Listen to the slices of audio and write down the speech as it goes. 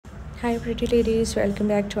Hi pretty ladies, welcome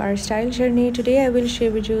back to our style journey. Today I will share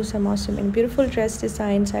with you some awesome and beautiful dress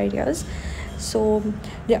designs ideas. So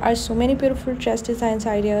there are so many beautiful dress designs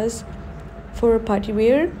ideas for party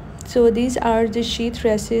wear. So these are the sheath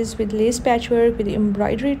dresses with lace patchwork, with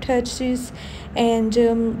embroidery touches, and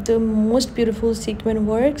the most beautiful sequin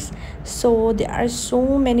works. So there are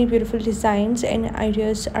so many beautiful designs and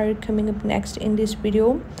ideas are coming up next in this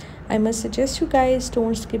video. I must suggest you guys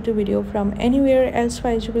don't skip the video from anywhere,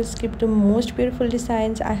 elsewise you will skip the most beautiful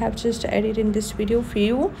designs I have just added in this video for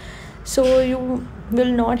you. So you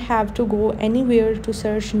will not have to go anywhere to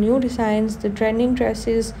search new designs. The trending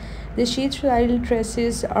dresses, the sheath style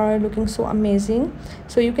dresses are looking so amazing.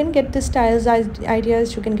 So you can get the styles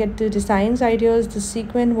ideas, you can get the designs ideas. The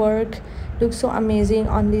sequin work looks so amazing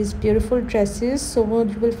on these beautiful dresses. So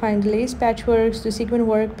you will find lace patchworks, the sequin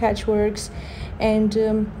work patchworks, and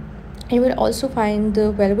you will also find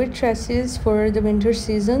the velvet dresses for the winter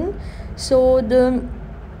season. So the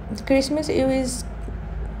Christmas Eve is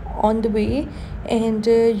on the way, and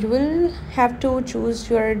you will have to choose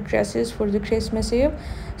your dresses for the Christmas Eve.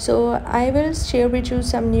 So I will share with you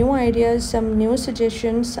some new ideas, some new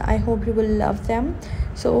suggestions. I hope you will love them.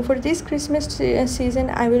 So for this Christmas season,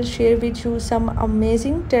 I will share with you some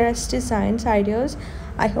amazing dress designs ideas.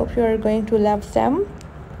 I hope you are going to love them.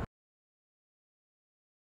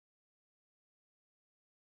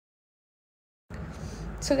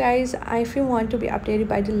 So guys, if you want to be updated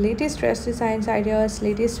by the latest dress designs ideas,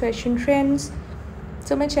 latest fashion trends,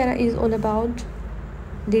 so my channel is all about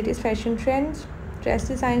latest fashion trends, dress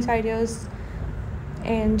designs ideas,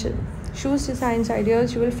 and shoes designs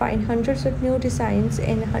ideas. You will find hundreds of new designs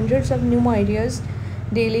and hundreds of new ideas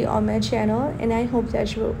daily on my channel, and I hope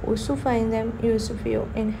that you will also find them useful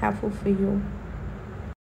and helpful for you.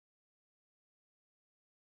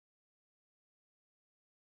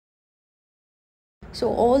 So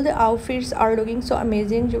all the outfits are looking so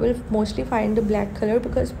amazing. You will mostly find the black color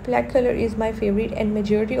because black color is my favorite, and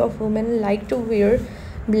majority of women like to wear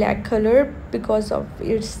black color because of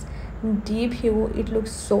its deep hue. It looks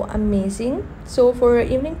so amazing. So for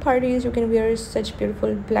evening parties, you can wear such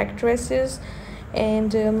beautiful black dresses,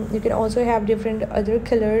 and you can also have different other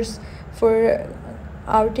colors. For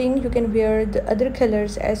outing, you can wear the other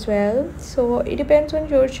colors as well. So it depends on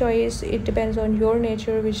your choice, it depends on your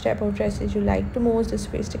nature, which type of dresses you like the most, the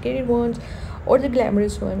sophisticated ones or the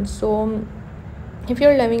glamorous ones. So if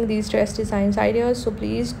you're loving these dress designs ideas, so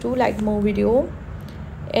please do like more video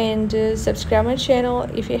and subscribe my channel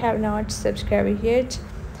if you have not subscribed yet.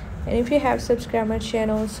 And if you have subscribed my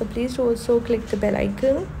channel, so please also click the bell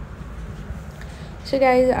icon. So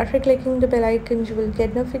guys, after clicking the bell icon, you will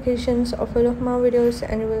get notifications of all of my videos,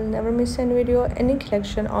 and you will never miss any video, any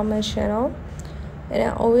collection on my channel. And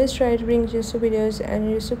I always try to bring useful videos and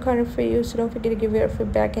useful content for you, so don't forget to give your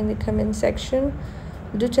feedback in the comment section.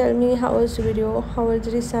 Do tell me how was the video, how are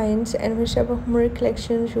the designs, and which type of more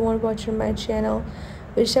collections you want to watch on my channel,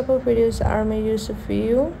 which type of videos are my useful for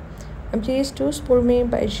you. And please do support me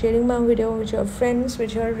by sharing my video with your friends,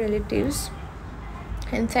 with your relatives.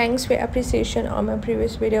 And thanks for your appreciation on my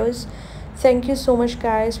previous videos. Thank you so much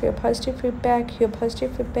guys for your positive feedback. Your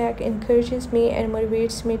positive feedback encourages me and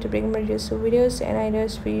motivates me to bring more useful videos and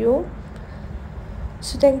ideas for you.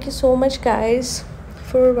 So thank you so much guys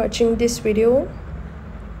for watching this video.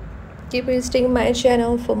 Keep visiting my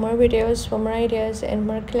channel for more videos, for more ideas and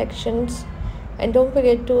more collections. And don't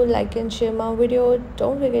forget to like and share my video.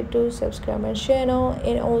 Don't forget to subscribe my channel,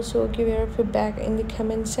 and also give your feedback in the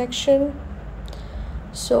comment section.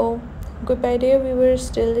 So goodbye dear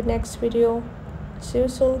viewers, till the next video. See you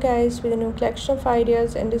soon guys with a new collection of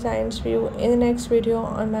ideas and designs for you in the next video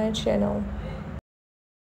on my channel.